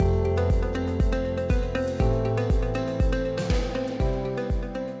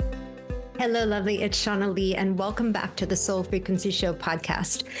Hello, lovely. It's Shauna Lee, and welcome back to the Soul Frequency Show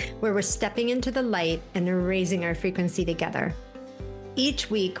podcast, where we're stepping into the light and raising our frequency together. Each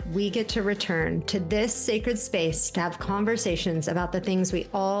week, we get to return to this sacred space to have conversations about the things we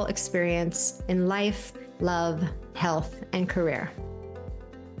all experience in life, love, health, and career.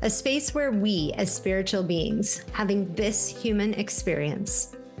 A space where we, as spiritual beings, having this human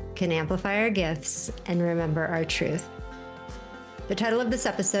experience, can amplify our gifts and remember our truth. The title of this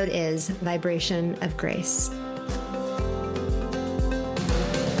episode is Vibration of Grace.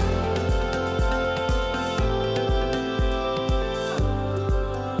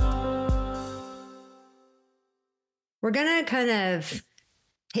 We're going to kind of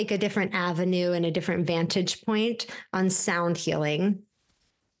take a different avenue and a different vantage point on sound healing.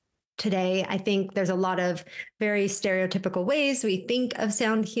 Today, I think there's a lot of very stereotypical ways we think of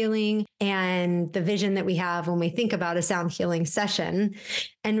sound healing and the vision that we have when we think about a sound healing session.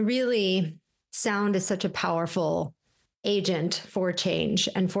 And really, sound is such a powerful agent for change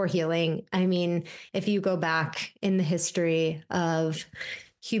and for healing. I mean, if you go back in the history of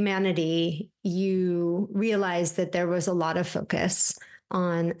humanity, you realize that there was a lot of focus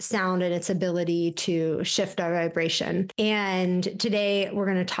on sound and its ability to shift our vibration. And today we're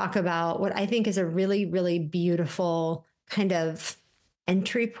going to talk about what I think is a really, really beautiful kind of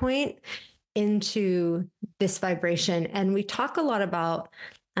entry point into this vibration. And we talk a lot about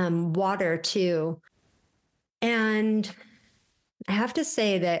water too. And I have to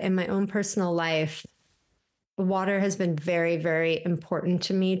say that in my own personal life, water has been very, very important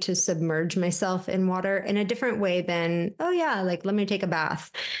to me to submerge myself in water in a different way than, oh yeah, like let me take a bath.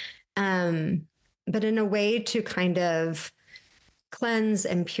 But in a way to kind of cleanse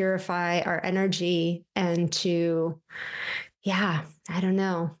and purify our energy and to,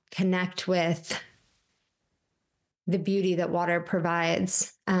 connect with the beauty that water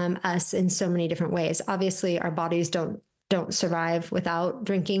provides us in so many different ways. Obviously, our bodies don't survive without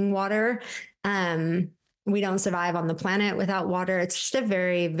drinking water. We don't survive on the planet without water. It's just a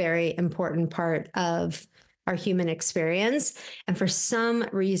very, very important part of our human experience. And for some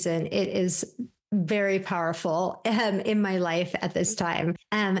reason, it is very powerful in my life at this time.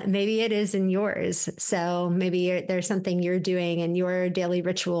 Maybe it is in yours. So maybe there's something you're doing in your daily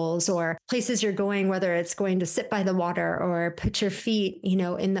rituals or places you're going, whether it's going to sit by the water or put your feet,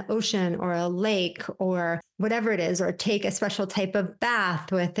 in the ocean or a lake or whatever it is, or take a special type of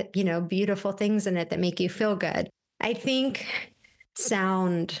bath with, beautiful things in it that make you feel good. I think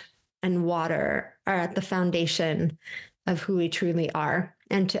sound and water are at the foundation of who we truly are.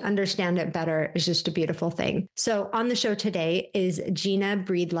 And to understand it better is just a beautiful thing. So on the show today is Gina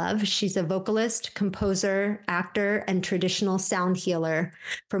Breedlove. She's a vocalist, composer, actor, and traditional sound healer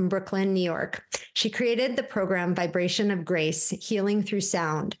from Brooklyn, New York. She created the program Vibration of Grace, Healing Through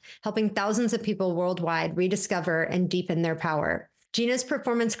Sound, helping thousands of people worldwide rediscover and deepen their power. Gina's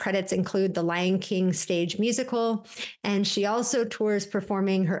performance credits include the Lion King stage musical, and she also tours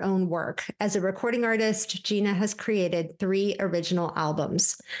performing her own work. As a recording artist, Gina has created 3 original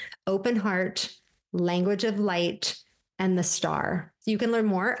albums: Open Heart, Language of Light, and The Star. You can learn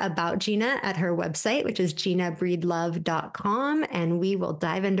more about Gina at her website, which is ginabreedlove.com, and we will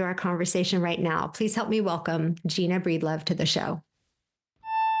dive into our conversation right now. Please help me welcome Gina Breedlove to the show.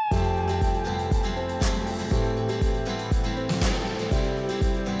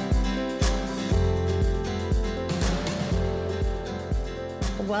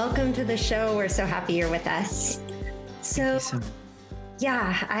 Welcome to the show. We're so happy you're with us. So,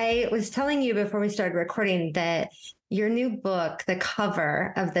 I was telling you before we started recording that your new book, the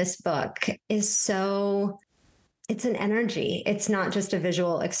cover of this book is it's an energy. It's not just a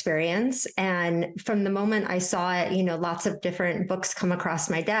visual experience. And from the moment I saw it, lots of different books come across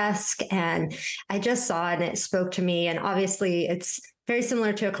my desk and I just saw it and it spoke to me. And obviously it's very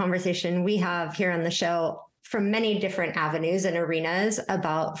similar to a conversation we have here on the show from many different avenues and arenas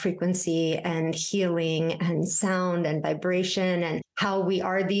about frequency and healing and sound and vibration and how we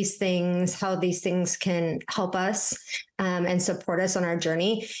are these things, how these things can help us and support us on our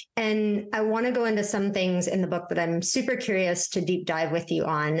journey. And I want to go into some things in the book that I'm super curious to deep dive with you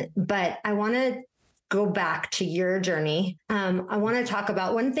on, but I want to go back to your journey. I want to talk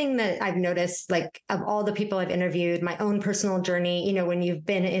about one thing that I've noticed, like of all the people I've interviewed, my own personal journey, when you've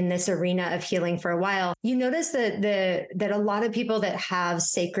been in this arena of healing for a while, you notice that that a lot of people that have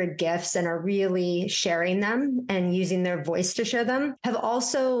sacred gifts and are really sharing them and using their voice to share them have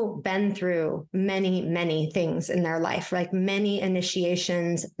also been through many, many things in their life, like many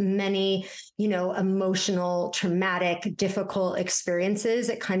initiations, many, emotional, traumatic, difficult experiences.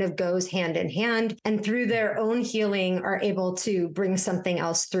 It kind of goes hand in hand. And and through their own healing are able to bring something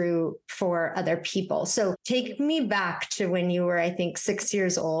else through for other people. So take me back to when you were, I think, 6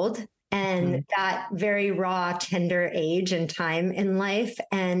 years old, and that very raw, tender age and time in life.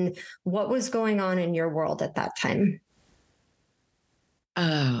 And what was going on in your world at that time?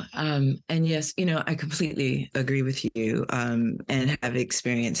 And yes, I completely agree with you, and have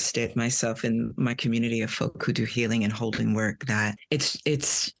experienced it myself in my community of folk who do healing and holding work. That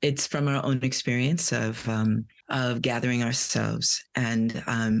it's from our own experience of gathering ourselves and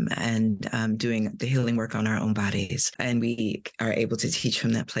doing the healing work on our own bodies, and we are able to teach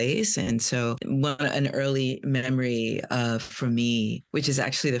from that place. And so, an early memory for me, which is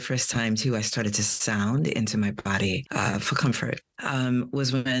actually the first time too, I started to sound into my body for comfort.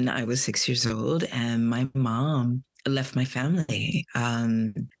 Was when I was 6 years old and my mom left my family.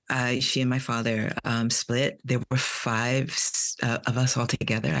 She and my father split. There were five of us all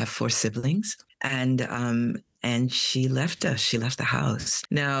together. I have four siblings, and she left us. She left the house.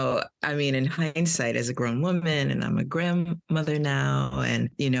 Now, I mean, in hindsight, as a grown woman, and I'm a grandmother now, and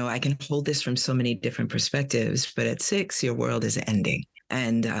I can hold this from so many different perspectives. But at 6, your world is ending,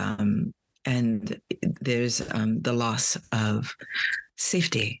 and there's the loss of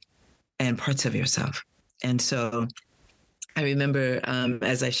safety and parts of yourself. And so I remember,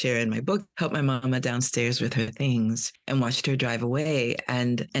 as I share in my book, helped my mama downstairs with her things and watched her drive away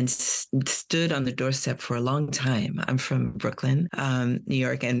and stood on the doorstep for a long time. I'm from Brooklyn, New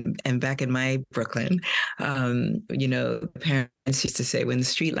York, and back in my Brooklyn, parents used to say, when the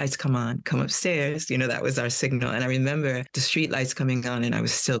street lights come on, come upstairs. That was our signal. And I remember the street lights coming on, and I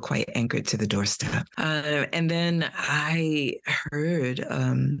was still quite anchored to the doorstep. And then I heard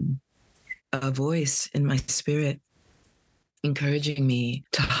a voice in my spirit encouraging me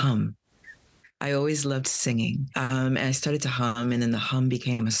to hum. I always loved singing. And I started to hum, and then the hum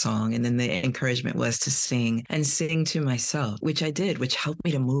became a song. And then the encouragement was to sing to myself, which I did, which helped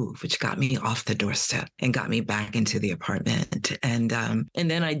me to move, which got me off the doorstep and got me back into the apartment. And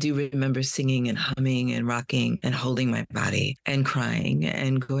then I do remember singing and humming and rocking and holding my body and crying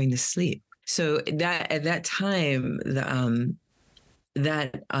and going to sleep. So that at that time,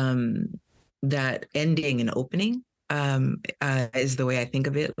 that ending and opening is the way I think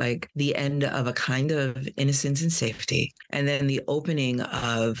of it, like the end of a kind of innocence and safety, and then the opening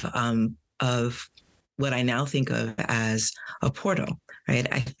of what I now think of as a portal. Right?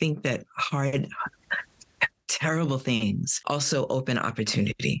 I think that hard, terrible things also open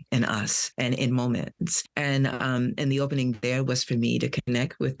opportunity in us and in moments. And the opening there was for me to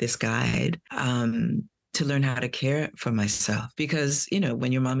connect with this guide. To learn how to care for myself. Because,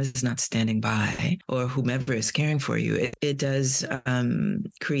 when your mom is not standing by or whomever is caring for you, it does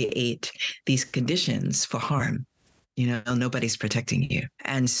create these conditions for harm. Nobody's protecting you.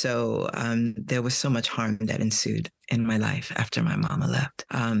 And so there was so much harm that ensued in my life after my mama left.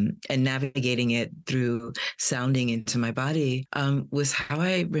 And navigating it through sounding into my body was how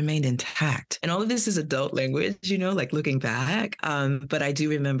I remained intact. And all of this is adult language, like looking back. But I do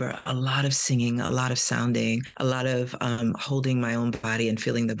remember a lot of singing, a lot of sounding, a lot of holding my own body and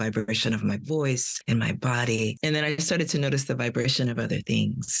feeling the vibration of my voice in my body. And then I started to notice the vibration of other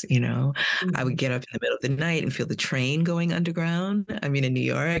things. I would get up in the middle of the night and feel the train going underground. I mean, in New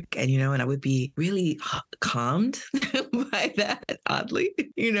York, and I would be really calmed by that, oddly,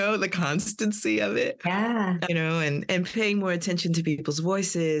 the constancy of it. Yeah. And paying more attention to people's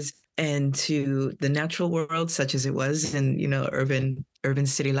voices and to the natural world, such as it was in, urban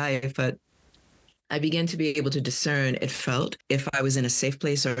city life. But I began to be able to discern, it felt, if I was in a safe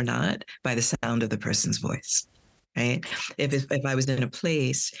place or not by the sound of the person's voice. Right? If I was in a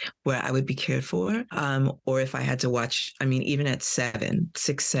place where I would be cared for, or if I had to watch, even at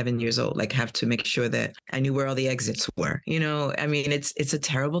 6, 7 years old, like have to make sure that I knew where all the exits were. It's a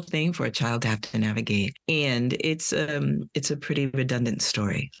terrible thing for a child to have to navigate, and it's a pretty redundant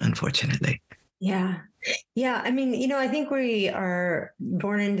story, unfortunately. Yeah. Yeah. I think we are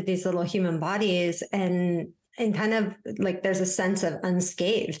born into these little human bodies, and kind of like there's a sense of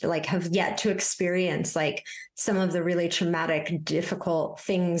unscathed, like have yet to experience like some of the really traumatic, difficult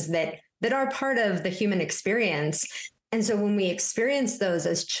things that are part of the human experience. And so when we experience those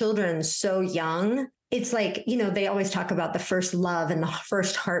as children so young, it's like, they always talk about the first love and the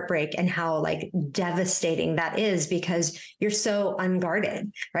first heartbreak and how like devastating that is, because you're so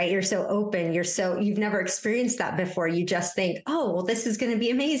unguarded, right? You're so open. You've never experienced that before. You just think, oh, well, this is going to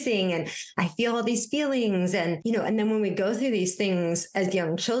be amazing. And I feel all these feelings. And, and then when we go through these things as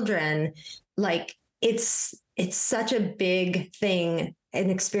young children, like it's such a big thing an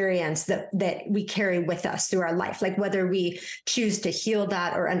experience that we carry with us through our life. Like whether we choose to heal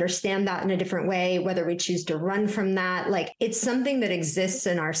that or understand that in a different way, whether we choose to run from that, like it's something that exists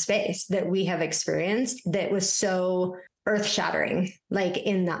in our space that we have experienced that was so earth shattering, like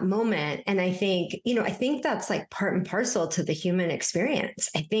in that moment. And I think, I think that's like part and parcel to the human experience.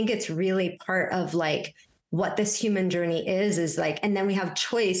 I think it's really part of like what this human journey is like, and then we have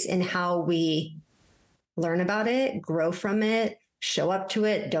choice in how we learn about it, grow from it, show up to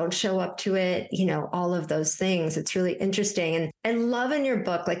it, don't show up to it, all of those things. It's really interesting. And I love in your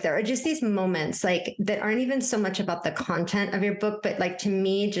book, like there are just these moments like that aren't even so much about the content of your book, but like to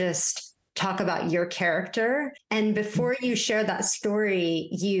me, just talk about your character. And before you share that story,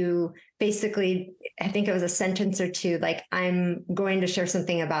 you basically, I think it was a sentence or two, like, I'm going to share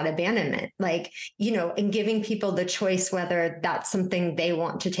something about abandonment, like, and giving people the choice whether that's something they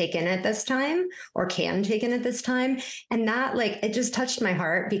want to take in at this time or can take in at this time. And that, like, it just touched my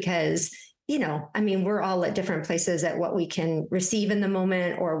heart because we're all at different places at what we can receive in the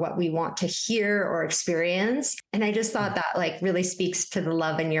moment or what we want to hear or experience. And I just thought that like really speaks to the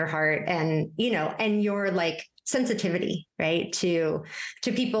love in your heart and, and your like sensitivity, right, to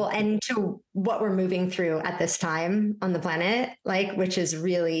people and to what we're moving through at this time on the planet, like, which is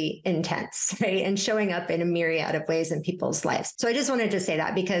really intense, right, and showing up in a myriad of ways in people's lives. So I just wanted to say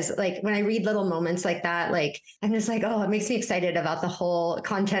that because like when I read little moments like that, like I'm just like, oh, it makes me excited about the whole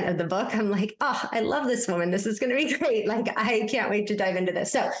content of the book. I'm like, oh, I love this woman, this is going to be great, like I can't wait to dive into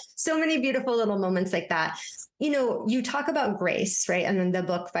this. So many beautiful little moments like that. You talk about grace, right, and then the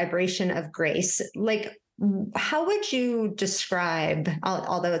book Vibration of Grace. Like, how would you describe,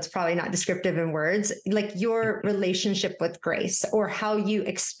 although it's probably not descriptive in words, like your relationship with grace or how you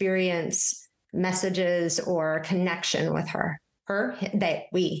experience messages or connection with her,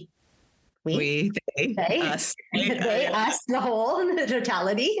 we, they, us, they, us, the whole, the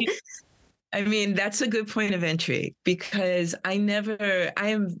totality. I mean, that's a good point of entry because I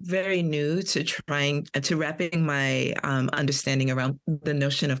am very new to wrapping my understanding around the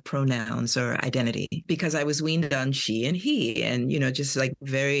notion of pronouns or identity because I was weaned on she and he and, just like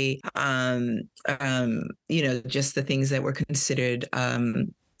very, just the things that were considered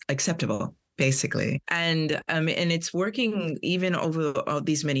acceptable. Basically. And it's working even over all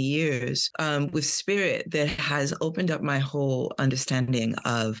these many years with spirit that has opened up my whole understanding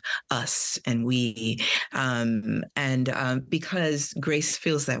of us and we. Because grace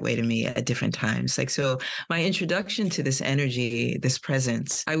feels that way to me at different times. Like, so my introduction to this energy, this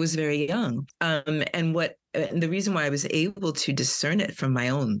presence, I was very young. And the reason why I was able to discern it from my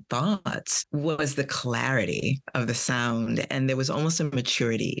own thoughts was the clarity of the sound. And there was almost a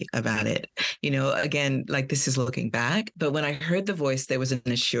maturity about it. Again, like this is looking back. But when I heard the voice, there was an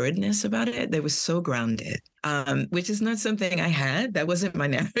assuredness about it that was so grounded, which is not something I had. That wasn't my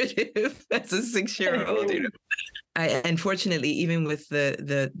narrative as a 6-year-old. Unfortunately, even with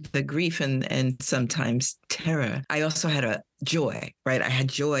the grief and sometimes terror, I also had a joy, right? I had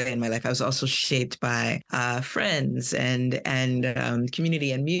joy in my life. I was also shaped by friends and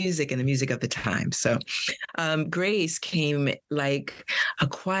community and music and the music of the time. So grace came like a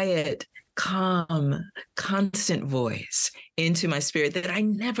quiet, calm, constant voice into my spirit that I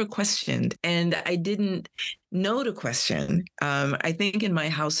never questioned. And I didn't know to question. I think in my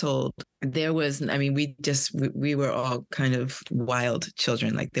household, there was, we were all kind of wild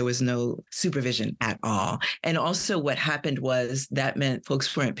children. Like there was no supervision at all. And also what happened was that meant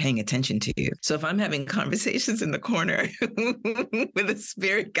folks weren't paying attention to you. So if I'm having conversations in the corner with a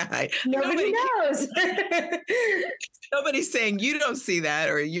spirit guide, nobody knows. Nobody's saying you don't see that,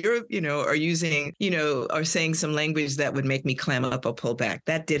 or you're, or using, or saying some language that would make me clam up or pull back.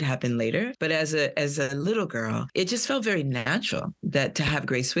 That did happen later. But as a little girl, it just felt very natural that to have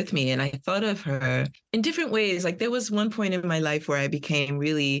Grace with me. And I thought of her in different ways. Like there was one point in my life where I became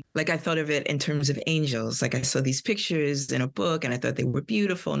really, like I thought of it in terms of angels. Like I saw these pictures in a book and I thought they were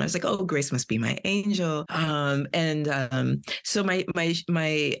beautiful. And I was like, oh, Grace must be my angel. So my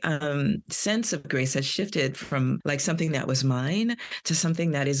sense of Grace has shifted from like something that was mine to something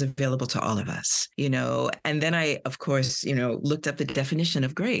that is available to all of us, and then I, of course, looked up the definition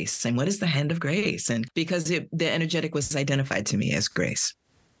of grace and what is the hand of grace? And because the energetic was identified to me as grace.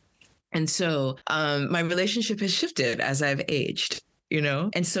 And so my relationship has shifted as I've aged,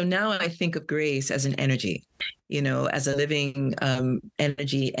 and so now I think of grace as an energy, as a living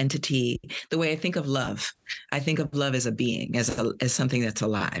energy entity. The way I think of love as a being, as something that's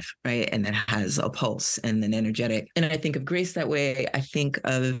alive, right? And that has a pulse and an energetic. And I think of grace that way. I think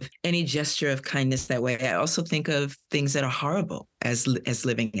of any gesture of kindness that way. I also think of things that are horrible as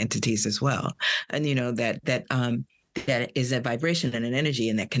living entities as well. And, that is a vibration and an energy,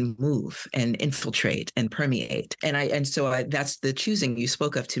 and that can move and infiltrate and permeate. And so that's the choosing you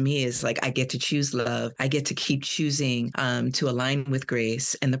spoke of. To me is like, I get to choose love. I get to keep choosing to align with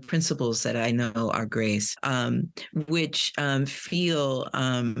grace and the principles that I know are grace, which feel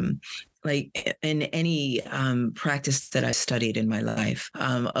like in any practice that I've studied in my life,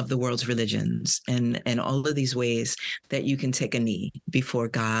 of the world's religions, and all of these ways that you can take a knee before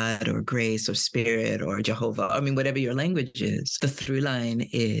God or grace or spirit or Jehovah. I mean, whatever your language is, the through line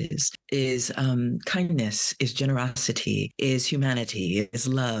is kindness, is generosity, is humanity, is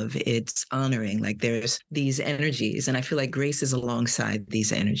love, it's honoring. Like there's these energies, and I feel like grace is alongside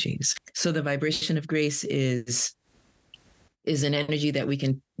these energies. So the vibration of grace is an energy that we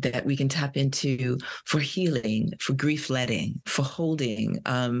can tap into for healing, for grief letting, for holding,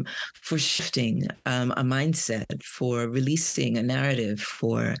 for shifting a mindset, for releasing a narrative,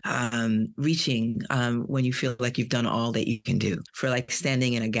 for reaching when you feel like you've done all that you can do, for like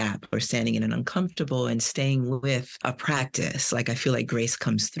standing in a gap or standing in an uncomfortable and staying with a practice. Like I feel like grace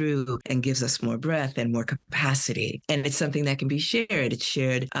comes through and gives us more breath and more capacity. And it's something that can be shared. It's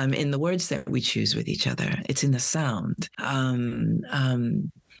shared in the words that we choose with each other. It's in the sound.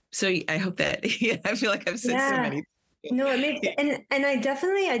 So I hope that, yeah, I feel like I've said so many. No, it makes, and I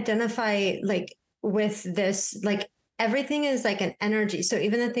definitely identify like with this, like everything is like an energy. So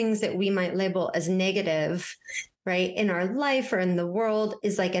even the things that we might label as negative, right, in our life or in the world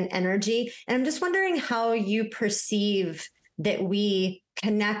is like an energy. And I'm just wondering how you perceive that we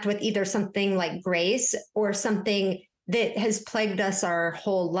connect with either something like grace or something that has plagued us our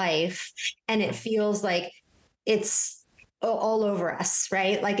whole life. And it feels like it's all over us,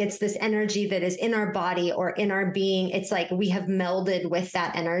 right? Like it's this energy that is in our body or in our being. It's like we have melded with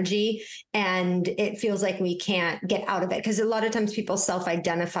that energy and it feels like we can't get out of it. Because a lot of times people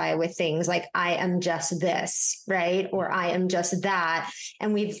self-identify with things like, I am just this, right? Or I am just that.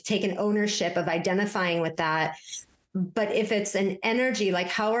 And we've taken ownership of identifying with that. But if it's an energy, like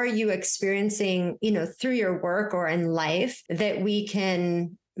how are you experiencing, through your work or in life that we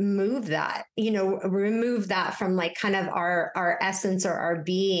can move that, remove that from like kind of our essence or our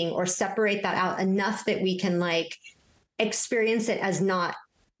being, or separate that out enough that we can like experience it as not,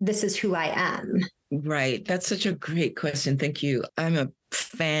 this is who I am? Right. That's such a great question. Thank you. I'm a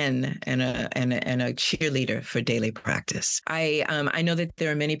fan and a cheerleader for daily practice. I know that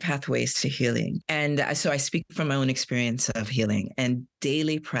there are many pathways to healing, and so I speak from my own experience of healing. And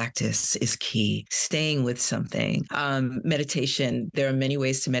daily practice is key. Staying with something, meditation. There are many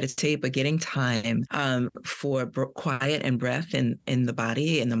ways to meditate, but getting time for quiet and breath in the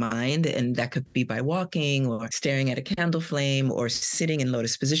body and the mind, and that could be by walking or staring at a candle flame or sitting in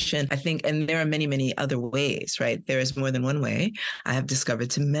lotus position. I think, and there are many other ways. Right? There is more than one way. I have discovered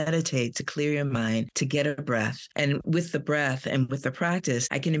to meditate, to clear your mind, to get a breath. And with the breath and with the practice,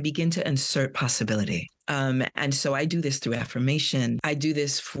 I can begin to insert possibility. And so I do this through affirmation. I do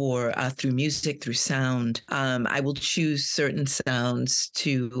this through music, through sound. I will choose certain sounds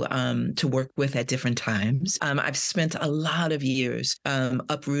to work with at different times. I've spent a lot of years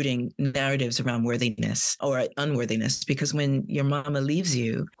uprooting narratives around worthiness or unworthiness, because when your mama leaves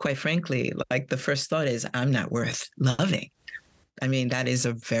you, quite frankly, like the first thought is, I'm not worth loving. I mean, that is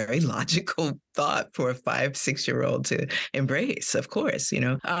a very logical thought for a 5-6-year-old to embrace, of course,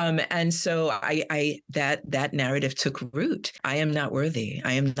 And so that narrative took root. I am not worthy.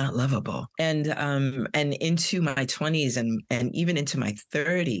 I am not lovable. And into my 20s and even into my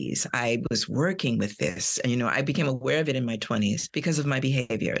 30s, I was working with this. And, I became aware of it in my 20s because of my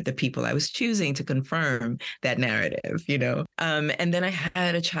behavior, the people I was choosing to confirm that narrative, And then I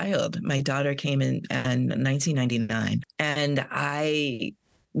had a child. My daughter came in 1999, and I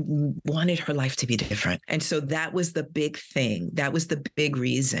wanted her life to be different. And so that was the big thing. That was the big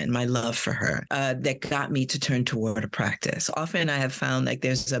reason, my love for her, that got me to turn toward a practice. Often I have found like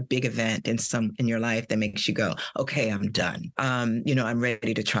there's a big event in your life that makes you go, okay, I'm done. I'm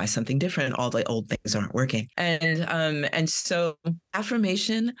ready to try something different. All the old things aren't working. And so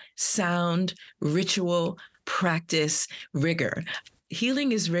affirmation, sound, ritual, practice, rigor.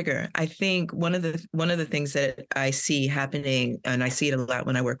 Healing is rigor. I think one of the things that I see happening, and I see it a lot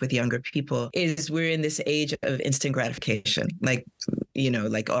when I work with younger people, is we're in this age of instant gratification. Like,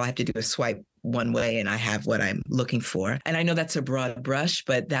 all I have to do is swipe one way and I have what I'm looking for. And I know that's a broad brush,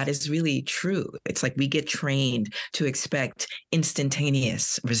 but that is really true. It's like we get trained to expect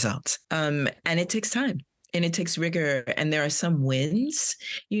instantaneous results. And it takes time. and it takes rigor. And there are some wins,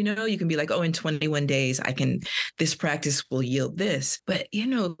 you can be like, oh, in 21 days, this practice will yield this. But,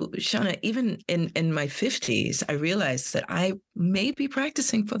 Shauna, even in my 50s, I realized that I may be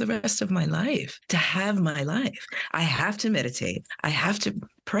practicing for the rest of my life to have my life. I have to meditate. I have to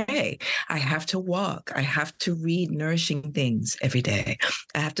pray. I have to walk. I have to read nourishing things every day.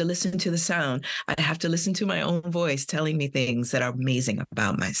 I have to listen to the sound. I have to listen to my own voice telling me things that are amazing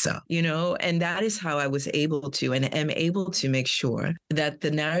about myself, and that is how I was able to and am able to make sure that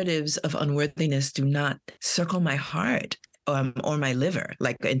the narratives of unworthiness do not circle my heart or my liver,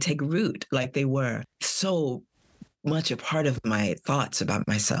 and take root like they were so much a part of my thoughts about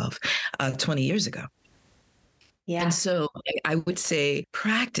myself 20 years ago. Yeah. And so I would say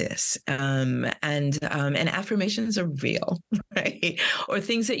practice, and affirmations are real, right? Or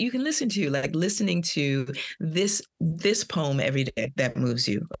things that you can listen to, like listening to this poem every day that moves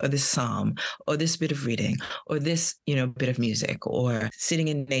you, or this psalm, or this bit of reading, or this bit of music, or sitting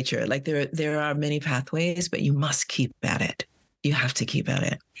in nature. Like there are many pathways, but you must keep at it. You have to keep at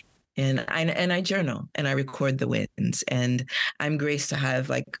it. And I journal and I record the wins, and I'm graced to have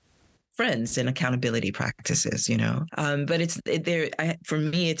friends and accountability practices, but for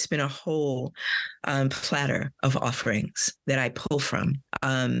me, it's been a whole platter of offerings that I pull from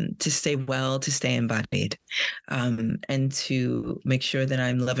to stay well, to stay embodied, and to make sure that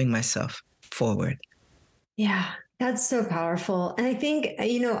I'm loving myself forward. Yeah, that's so powerful. And I think,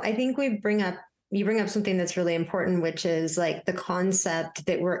 I think you bring up something that's really important, which is like the concept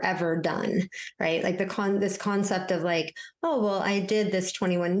that we're ever done, right? Like this concept of like, oh, well, I did this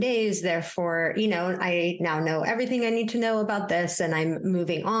 21 days, therefore, I now know everything I need to know about this and I'm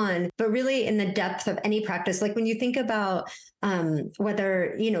moving on. But really in the depth of any practice, like when you think about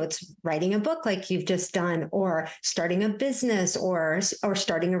whether, it's writing a book like you've just done, or starting a business, or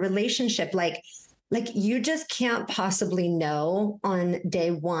starting a relationship, like you just can't possibly know on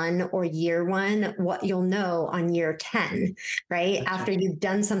day one or year one what you'll know on year 10, right? That's After right. you've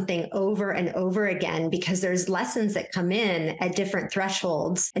done something over and over again, because there's lessons that come in at different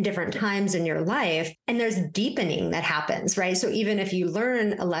thresholds and different times in your life. And there's deepening that happens, right? So even if you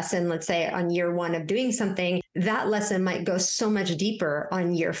learn a lesson, let's say on year one of doing something, that lesson might go so much deeper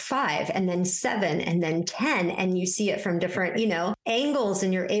on year 5 and then 7 and then 10. And you see it from different, angles,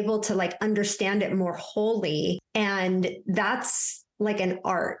 and you're able to understand it more wholly. And that's like an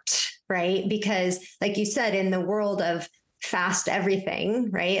art, right? Because like you said, in the world of fast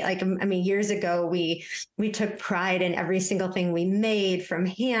everything, right? Years ago, we took pride in every single thing we made, from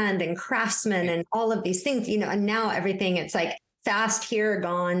hand and craftsmen and all of these things, and now everything, it's like fast, here,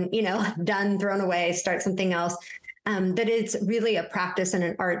 gone, done, thrown away, start something else. That it's really a practice and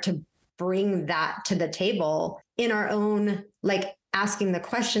an art to bring that to the table in our own, asking the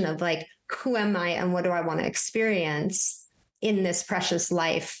question of who am I and what do I want to experience in this precious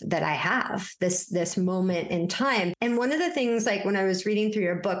life that I have, this moment in time. And one of the things, when I was reading through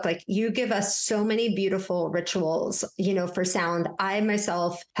your book, you give us so many beautiful rituals, for sound. I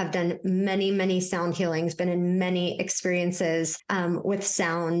myself have done many, many sound healings, been in many experiences with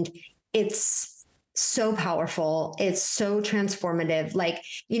sound. It's so powerful. It's so transformative.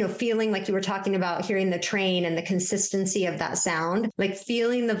 Feeling like you were talking about hearing the train and the consistency of that sound,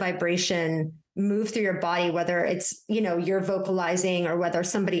 feeling the vibration move through your body, whether it's, you're vocalizing or whether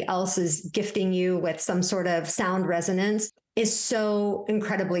somebody else is gifting you with some sort of sound resonance, is so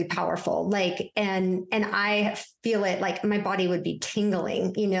incredibly powerful. And I feel it, my body would be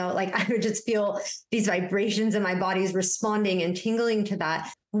tingling, I would just feel these vibrations in my body's responding and tingling to that.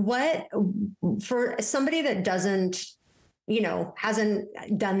 What, for somebody that doesn't, hasn't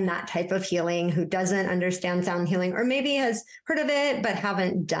done that type of healing, who doesn't understand sound healing, or maybe has heard of it, but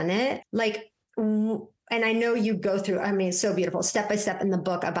haven't done it, and I know you go through, it's so beautiful, step by step in the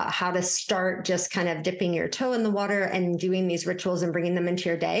book about how to start just kind of dipping your toe in the water and doing these rituals and bringing them into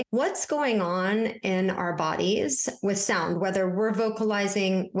your day. What's going on in our bodies with sound, whether we're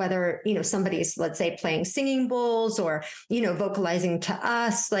vocalizing, whether, somebody's, let's say, playing singing bowls, or, vocalizing to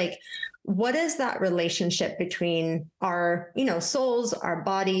us, what is that relationship between our, souls, our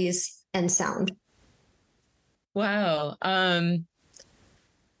bodies, and sound? Wow.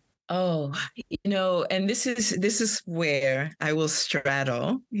 Oh, and this is where I will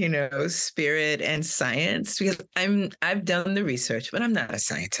straddle, spirit and science, because I've done the research, but I'm not a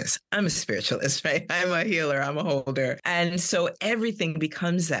scientist. I'm a spiritualist, right? I'm a healer, I'm a holder. And so everything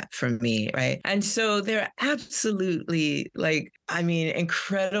becomes that for me, right? And so there are absolutely I mean,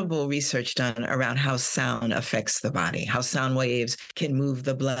 incredible research done around how sound affects the body, how sound waves can move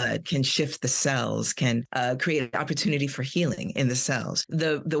the blood, can shift the cells, can create opportunity for healing in the cells.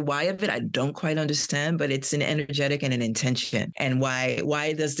 The why of it, I don't quite understand, but it's an energetic and an intention. And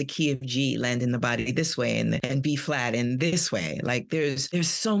why does the key of G land in the body this way and B flat in this way? Like there's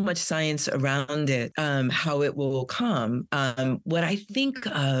so much science around it, how it will come. What I think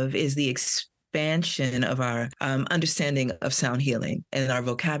of is the expansion of our understanding of sound healing and our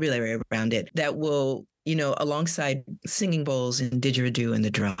vocabulary around it that will, alongside singing bowls and didgeridoo and the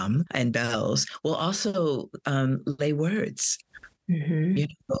drum and bells, will also lay words. Mm-hmm.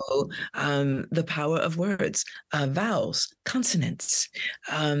 The power of words, vowels, consonants,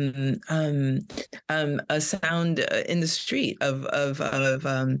 a sound in the street of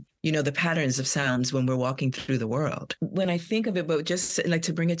the patterns of sounds when we're walking through the world. When I think of it, but just like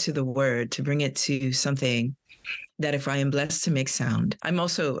to bring it to the word, to bring it to something that if I am blessed to make sound, I'm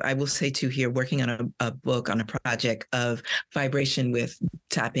also, I will say too here, working on a book, on a project of vibration with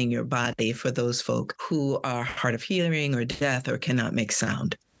tapping your body for those folk who are hard of hearing or deaf or cannot make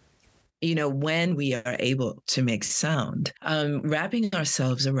sound. When we are able to make sound, wrapping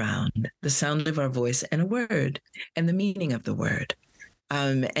ourselves around the sound of our voice and a word and the meaning of the word.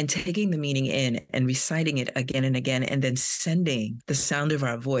 And taking the meaning in and reciting it again and again, and then sending the sound of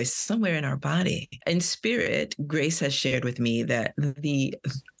our voice somewhere in our body. In spirit, Grace has shared with me that the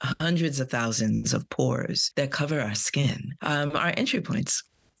hundreds of thousands of pores that cover our skin are entry points.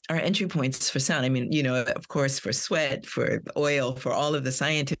 Our entry points for sound. I mean, of course, for sweat, for oil, for all of the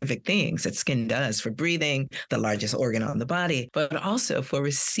scientific things that skin does, for breathing, the largest organ on the body, but also for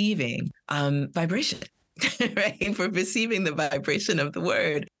receiving vibration. Right? For perceiving the vibration of the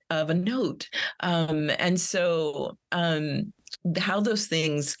word, of a note. And so how those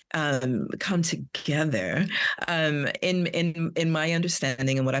things come together in my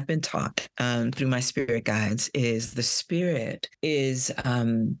understanding and what I've been taught through my spirit guides is the spirit is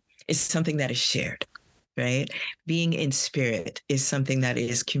something that is shared. Right? Being in spirit is something that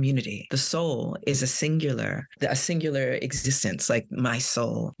is community. The soul is a singular existence, like my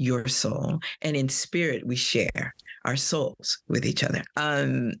soul, your soul. And in spirit, we share our souls with each other.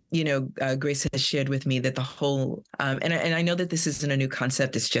 Grace has shared with me that the whole, and I know that this isn't a new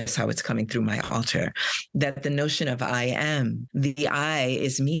concept, it's just how it's coming through my altar, that the notion of I am, the I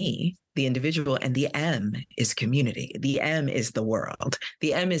is me, the individual, and the M is community. The M is the world.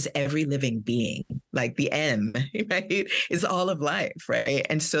 The M is every living being. Like the M, right, is all of life, right?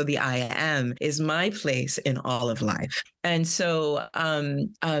 And so the I am is my place in all of life. And so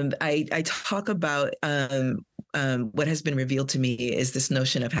I talk about what has been revealed to me is this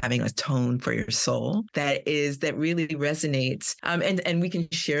notion of having a tone for your soul that really resonates. And we can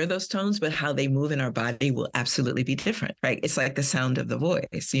share those tones, but how they move in our body will absolutely be different, right? It's like the sound of the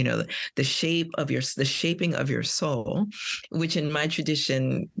voice, the shaping of your soul, which in my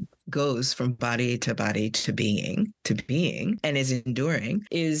tradition goes from body to being and is enduring,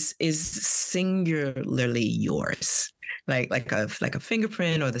 is singularly yours. Like a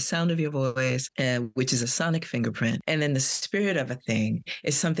fingerprint or the sound of your voice, which is a sonic fingerprint. And then the spirit of a thing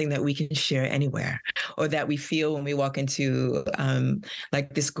is something that we can share anywhere, or that we feel when we walk into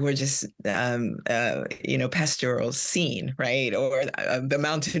like this gorgeous, pastoral scene, right? Or the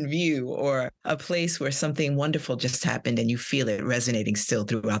mountain view, or a place where something wonderful just happened and you feel it resonating still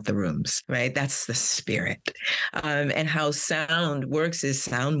throughout the rooms, right? That's the spirit. And how sound works is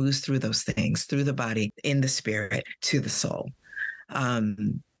sound moves through those things, through the body, in the spirit, to the soul.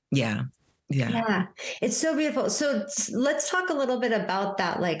 Yeah. It's so beautiful. So let's talk a little bit about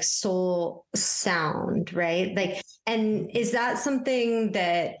that, like soul sound, right? Like, and is that something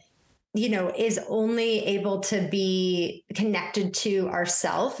that, is only able to be connected to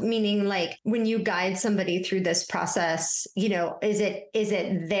ourself? Meaning, like, when you guide somebody through this process, is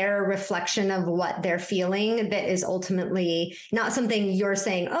it their reflection of what they're feeling that is ultimately not something you're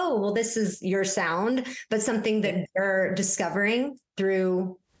saying, oh, well, this is your sound, but something that they're discovering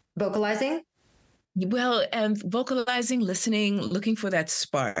through vocalizing? Well, and vocalizing, listening, looking for that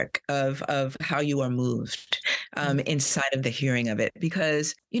spark of how you are moved inside of the hearing of it,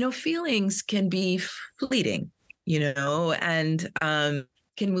 because feelings can be fleeting, and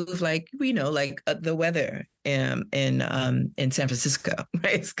can move like the weather in San Francisco,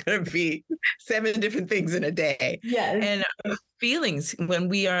 right? It's going to be 7 different things in a day. Yes. And feelings, when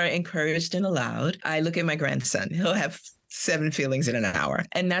we are encouraged and allowed, I look at my grandson. He'll have 7 feelings in an hour.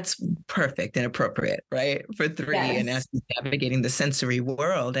 And that's perfect and appropriate, right? For 3 and Yes. as navigating the sensory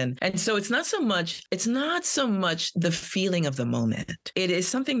world. And so it's not so much the feeling of the moment. It is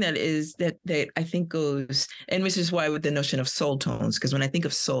something that I think goes, and which is why with the notion of soul tones, because when I think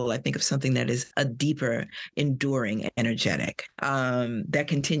of soul, I think of something that is a deeper, enduring, energetic, that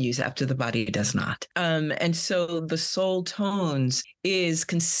continues after the body does not. And so the soul tones is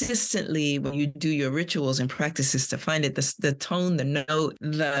consistently, when you do your rituals and practices to find it, the tone, the note,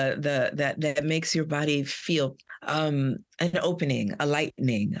 that makes your body feel an opening, a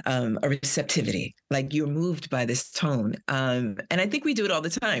lightening, a receptivity, like you're moved by this tone. And I think we do it all the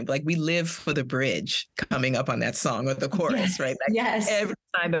time. Like we live for the bridge coming up on that song or the chorus, Yes. right? Like Yes. every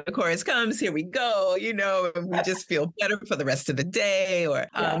time the chorus comes, here we go, and we just feel better for the rest of the day, or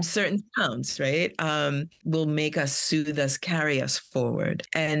certain sounds, right? Will make us, soothe us, carry us forward.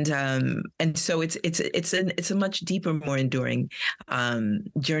 And so it's a much deeper, more enduring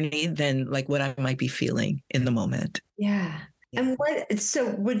journey than like what I might be feeling in the moment. Yeah. And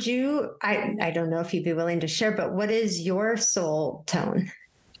so would you, I don't know if you'd be willing to share, but what is your soul tone?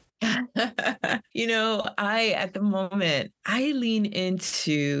 At the moment, I lean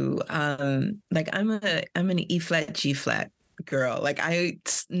into like I'm an E flat, G flat girl. Like I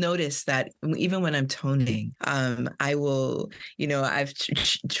notice that even when I'm toning, I will, I've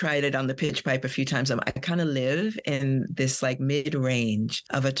tried it on the pitch pipe a few times. I kind of live in this like mid range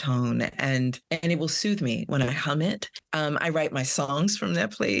of a tone, and it will soothe me when I hum it. I write my songs from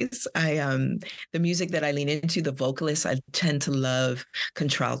that place. The music that I lean into, the vocalists, I tend to love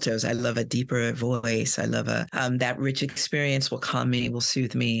contraltos. I love a deeper voice. I love that rich experience will calm me, will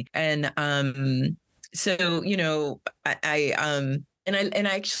soothe me. And so, I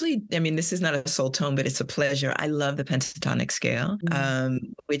actually, I mean, this is not a soul tone, but it's a pleasure. I love the pentatonic scale,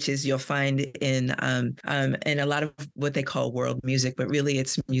 which is you'll find in a lot of what they call world music, but really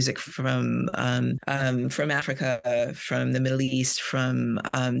it's music from Africa, from the Middle East, from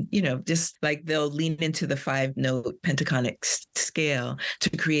just like they'll lean into the 5-note pentatonic scale to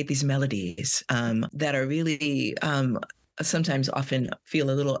create these melodies that are really sometimes often feel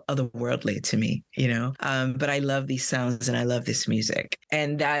a little otherworldly to me, but I love these sounds and I love this music.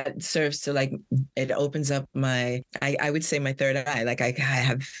 And that serves to like, it opens up I would say my third eye. Like I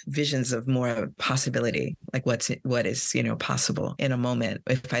have visions of more possibility, like what is, possible in a moment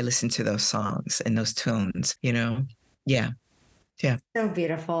if I listen to those songs and those tunes, Yeah. Yeah. So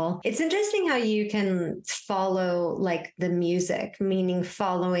beautiful. It's interesting how you can follow like the music, meaning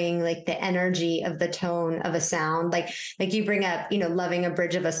following like the energy of the tone of a sound. Like you bring up, loving a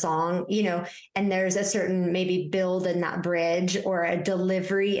bridge of a song, and there's a certain maybe build in that bridge or a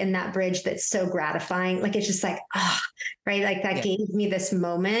delivery in that bridge that's so gratifying. Like it's just like, right. Like that gave me this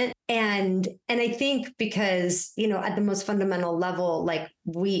moment. And I think because, at the most fundamental level, like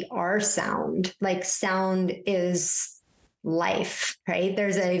we are sound, like sound is life, right?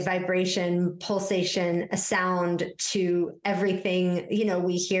 There's a vibration, pulsation, a sound to everything.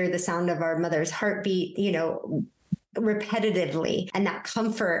 We hear the sound of our mother's heartbeat, repetitively, and that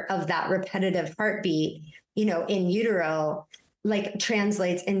comfort of that repetitive heartbeat, in utero, like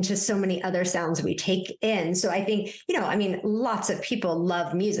translates into so many other sounds we take in. So I think, lots of people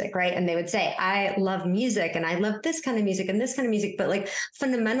love music, right? And they would say, I love music and I love this kind of music and this kind of music. But like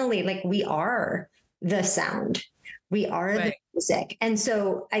fundamentally, like we are the sound. We are the music. And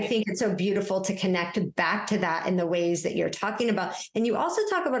so I think it's so beautiful to connect back to that in the ways that you're talking about. And you also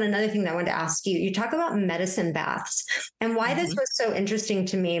talk about another thing that I wanted to ask you. You talk about medicine baths and why this was so interesting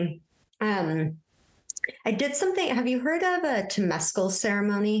to me. I did something. Have you heard of a Temescal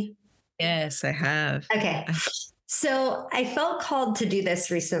ceremony? Yes, I have. Okay. So I felt called to do this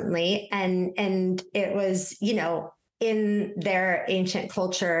recently, and it was, in their ancient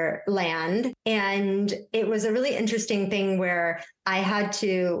culture land. And it was a really interesting thing where I had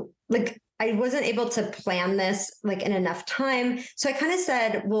to, like, I wasn't able to plan this like in enough time. So I kind of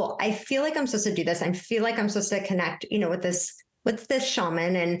said, well, I feel like I'm supposed to do this. I feel like I'm supposed to connect, with this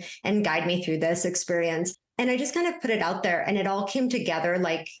shaman and guide me through this experience. And I just kind of put it out there and it all came together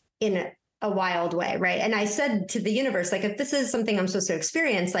like in a wild way. Right. And I said to the universe, like, if this is something I'm supposed to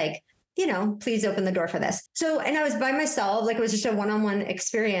experience, like, please open the door for this. So, and I was by myself, like it was just a one-on-one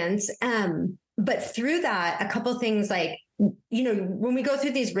experience. But through that, a couple of things like, when we go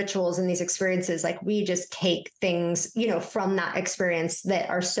through these rituals and these experiences, like we just take things, from that experience that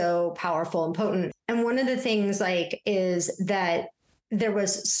are so powerful and potent. And one of the things like is that there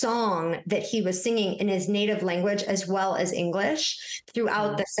was song that he was singing in his native language as well as English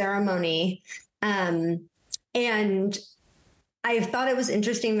throughout the ceremony. And I thought it was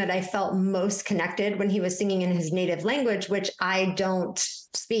interesting that I felt most connected when he was singing in his native language, which I don't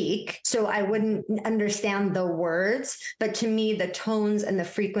speak. So I wouldn't understand the words. But to me, the tones and the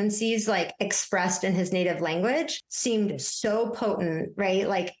frequencies like expressed in his native language seemed so potent, right?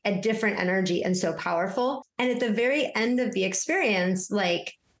 Like a different energy and so powerful. And at the very end of the experience,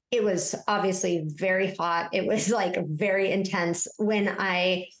 like it was obviously very hot. It was like very intense. When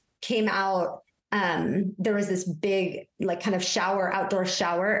I came out, there was this big, like kind of outdoor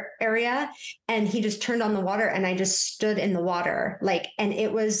shower area. And he just turned on the water and I just stood in the water. Like, and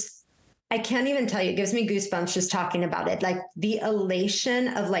it was, I can't even tell you, it gives me goosebumps just talking about it. Like the elation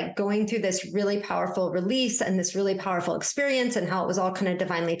of like going through this really powerful release and this really powerful experience and how it was all kind of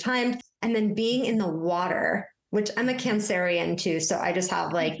divinely timed. And then being in the water, which I'm a Cancerian too. So I just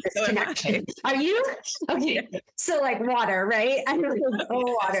have like this connection. Are you? Okay. Yeah. So like water, right? I'm really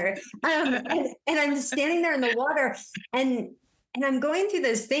water. And I'm standing there in the water and I'm going through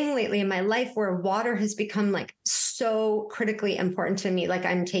this thing lately in my life where water has become like so critically important to me. Like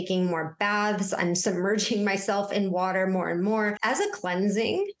I'm taking more baths, I'm submerging myself in water more and more as a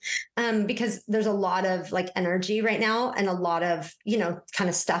cleansing, because there's a lot of like energy right now and a lot of, kind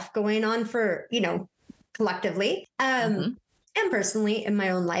of stuff going on for, collectively, and personally in my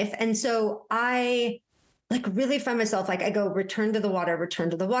own life. And so I like really find myself like I go return to the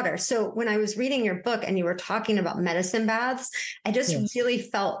water. So when I was reading your book and you were talking about medicine baths, I just really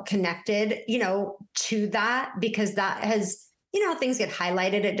felt connected, to that, because that has, things get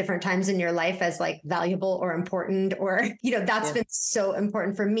highlighted at different times in your life as like valuable or important, or, that's been so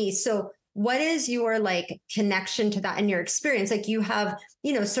important for me. So what is your like connection to that in your experience? Like you have,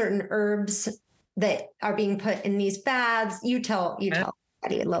 certain herbs that are being put in these baths. You tell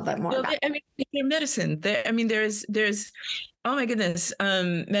everybody a little bit more about. I mean, they're medicine. There's oh my goodness,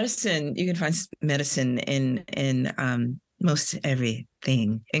 medicine. You can find medicine in most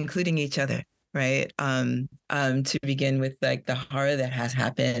everything, including each other. Right. To begin with, like the horror that has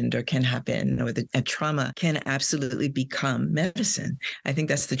happened or can happen, or the trauma can absolutely become medicine. I think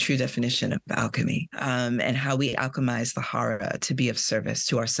that's the true definition of alchemy, and how we alchemize the horror to be of service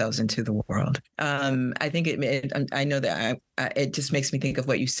to ourselves and to the world. I think I know that it just makes me think of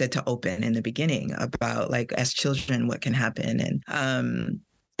what you said to open in the beginning about like as children, what can happen, and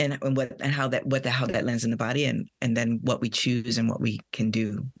how that lands in the body, and then what we choose and what we can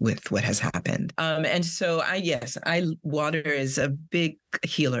do with what has happened. And so water is a big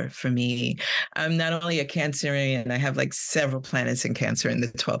healer for me. I'm not only a Cancerian, I have like several planets in Cancer in the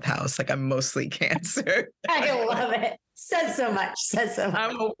 12th house. Like I'm mostly Cancer. I love it. Says so much.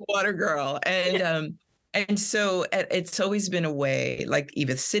 I'm a water girl. And so it's always been a way, like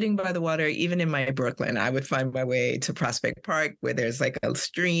either sitting by the water, even in my Brooklyn, I would find my way to Prospect Park where there's like a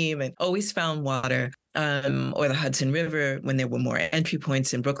stream, and always found water, or the Hudson River. When there were more entry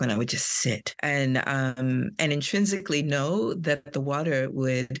points in Brooklyn, I would just sit and intrinsically know that the water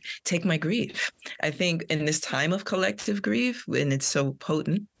would take my grief. I think in this time of collective grief, when it's so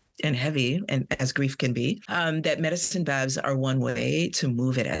potent and heavy, and as grief can be, that medicine baths are one way to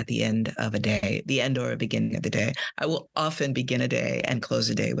move it at the end of a day, the end or beginning of the day. I will often begin a day and close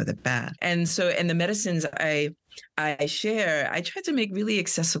a day with a bath. And so, and the medicines I share, I try to make really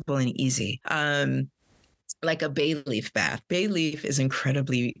accessible and easy. Like a bay leaf bath. Bay leaf is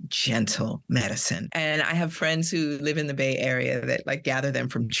incredibly gentle medicine. And I have friends who live in the Bay Area that like gather them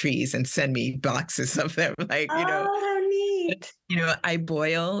from trees and send me boxes of them. Like, how neat. I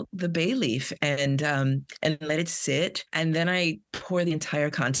boil the bay leaf and let it sit. And then I pour the entire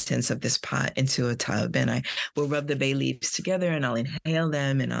contents of this pot into a tub, and I will rub the bay leaves together, and I'll inhale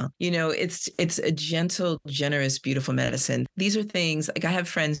them, and it's a gentle, generous, beautiful medicine. These are things like I have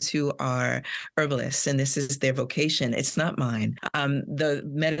friends who are herbalists, and this is their vocation. It's not mine. The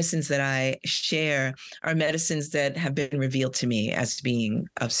medicines that I share are medicines that have been revealed to me as being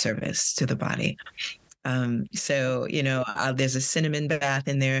of service to the body. So, there's a cinnamon bath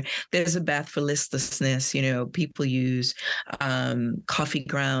in there. There's a bath for listlessness. People use coffee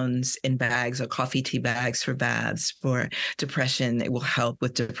grounds in bags or coffee tea bags for baths for depression. It will help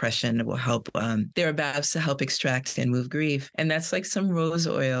with depression. It will help. There are baths to help extract and move grief. And that's like some rose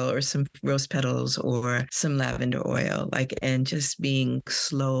oil or some rose petals or some lavender oil, and just being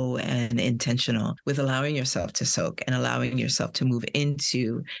slow and intentional with allowing yourself to soak and allowing yourself to move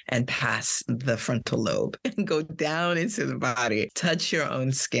into and past the frontal lobe and go down into the body, touch your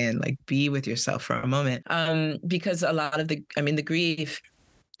own skin, like be with yourself for a moment. Because a lot of the grief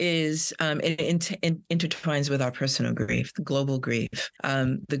is, it intertwines with our personal grief, the global grief,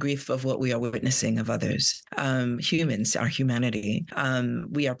 the grief of what we are witnessing of others, humans, our humanity.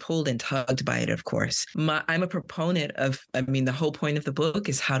 We are pulled and tugged by it, of course. I'm a proponent of, the whole point of the book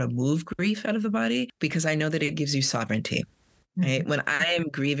is how to move grief out of the body, because I know that it gives you sovereignty. Right? When I am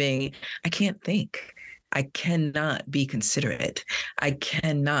grieving, I can't think. I cannot be considerate. I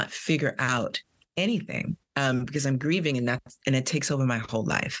cannot figure out anything because I'm grieving, and it takes over my whole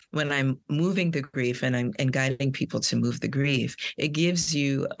life. When I'm moving the grief and guiding people to move the grief, it gives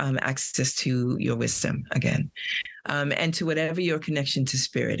you access to your wisdom again, and to whatever your connection to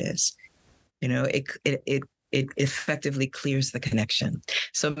spirit is. It effectively clears the connection.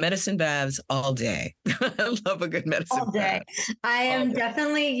 So medicine baths all day. I love a good medicine all day. bath. I am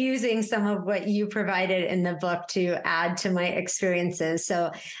definitely using some of what you provided in the book to add to my experiences.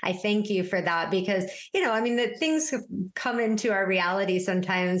 So I thank you for that, because, the things come into our reality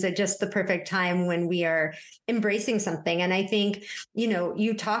sometimes at just the perfect time when we are embracing something. And I think,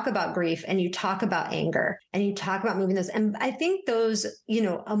 you talk about grief and you talk about anger and you talk about moving those. And I think those,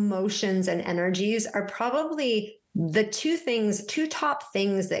 emotions and energies are probably the two top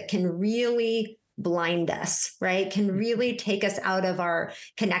things that can really blind us, right? Can really take us out of our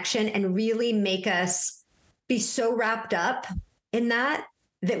connection and really make us be so wrapped up in that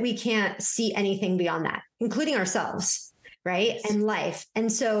we can't see anything beyond that, including ourselves, right? And life.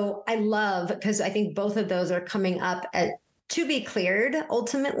 And so I love, because I think both of those are coming up to be cleared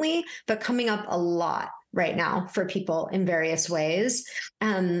ultimately, but coming up a lot right now for people in various ways.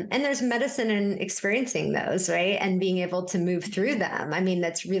 And there's medicine in experiencing those, right? And being able to move through them.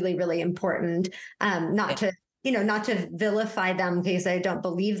 That's really, really important. Not to vilify them, because I don't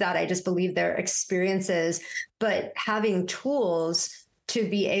believe that. I just believe they're experiences, but having tools to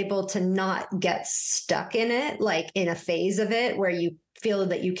be able to not get stuck in it, like in a phase of it where you feel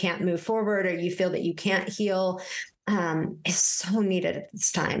that you can't move forward or you feel that you can't heal, is so needed at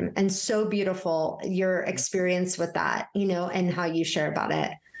this time, and so beautiful, your experience with that, and how you share about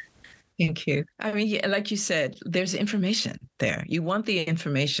it. Thank you. Like you said, there's information there. You want the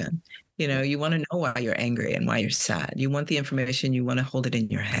information. You want to know why you're angry and why you're sad. You want the information. You want to hold it in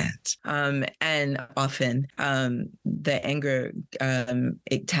your hands. And often the anger,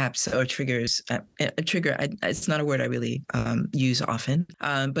 it taps or triggers a trigger. It's not a word I really use often,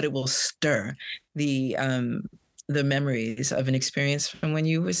 but it will stir the memories of an experience from when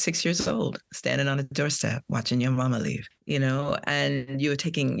you were 6 years old, standing on a doorstep, watching your mama leave, and you're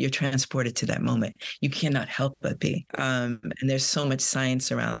transported to that moment. You cannot help but be. And there's so much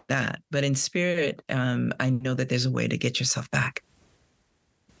science around that. But in spirit, I know that there's a way to get yourself back.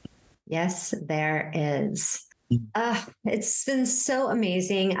 Yes, there is. It's been so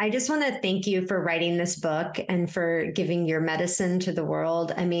amazing. I just want to thank you for writing this book and for giving your medicine to the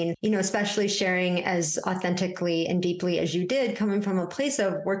world. Especially sharing as authentically and deeply as you did, coming from a place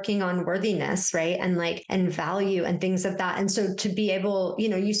of working on worthiness, right? And value and things of that. And so to be able,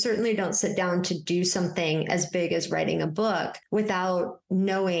 you certainly don't sit down to do something as big as writing a book without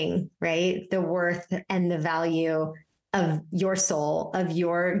knowing, right, the worth and the value of your soul, of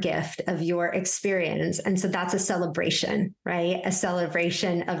your gift, of your experience. And so that's a celebration, right? A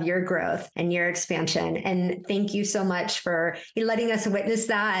celebration of your growth and your expansion. And thank you so much for letting us witness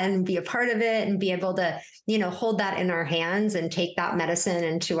that and be a part of it and be able to, hold that in our hands and take that medicine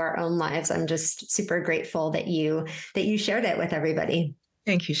into our own lives. I'm just super grateful that you shared it with everybody.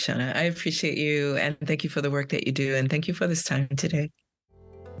 Thank you, Shauna. I appreciate you. And thank you for the work that you do. And thank you for this time today.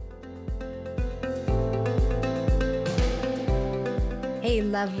 Hey,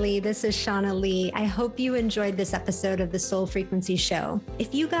 lovely. This is Shauna Lee. I hope you enjoyed this episode of the Soul Frequency Show.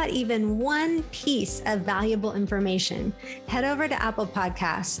 If you got even one piece of valuable information, head over to Apple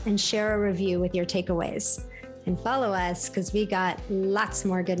Podcasts and share a review with your takeaways. And follow us, because we got lots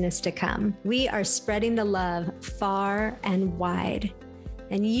more goodness to come. We are spreading the love far and wide.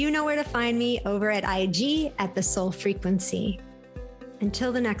 And you know where to find me over at IG at The Soul Frequency.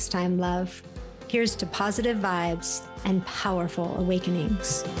 Until the next time, love. Here's to positive vibes and powerful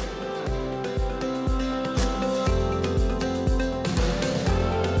awakenings.